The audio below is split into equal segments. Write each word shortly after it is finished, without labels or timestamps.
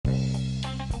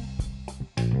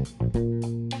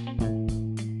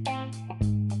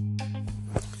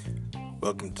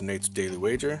Welcome to Nate's Daily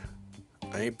Wager.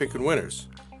 I ain't picking winners,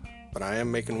 but I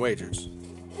am making wagers.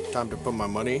 Time to put my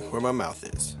money where my mouth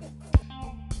is.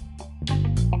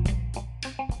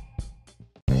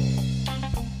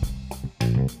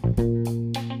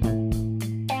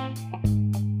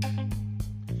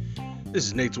 This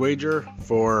is Nate's Wager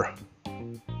for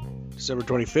December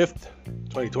 25th,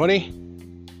 2020.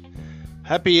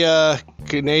 Happy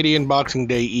Canadian Boxing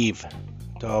Day Eve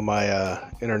to all my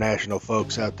international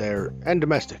folks out there and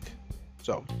domestic.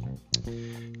 So,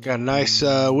 got a nice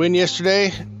win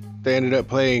yesterday. They ended up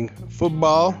playing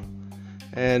football,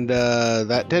 and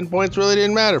that 10 points really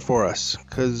didn't matter for us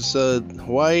because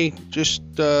Hawaii just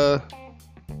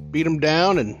beat them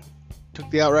down and took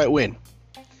the outright win.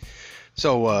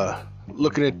 So,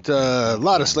 looking at a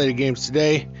lot of slated games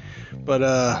today, but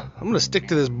I'm going to stick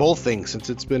to this bowl thing since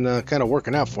it's been kind of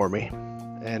working out for me.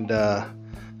 And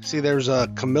see, there's a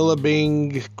Camilla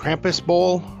Bing Krampus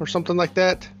Bowl or something like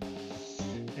that.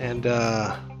 And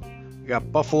we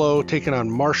got Buffalo taking on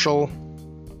Marshall.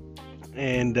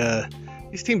 And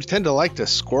these teams tend to like to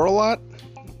score a lot.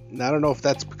 And I don't know if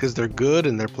that's because they're good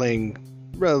and they're playing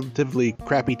relatively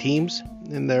crappy teams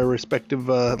in their respective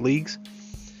leagues.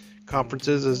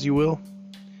 Conferences, as you will.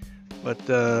 But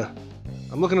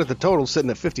I'm looking at the total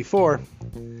sitting at 54.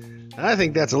 And I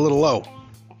think that's a little low.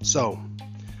 So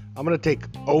I'm going to take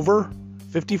over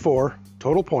 54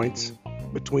 total points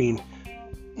between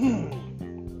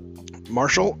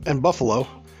Marshall and Buffalo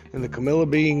in the Camilla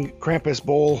Bing Krampus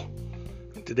Bowl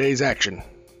in today's action.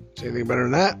 Say anything better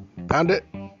than that? Pound it.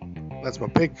 That's my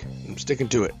pick. I'm sticking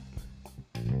to it.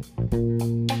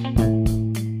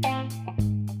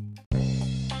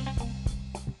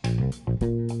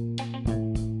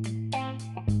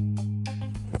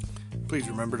 Please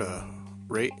remember to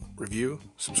rate, review,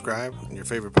 subscribe in your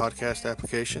favorite podcast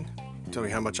application. Tell me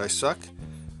how much I suck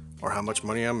or how much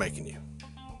money I'm making you.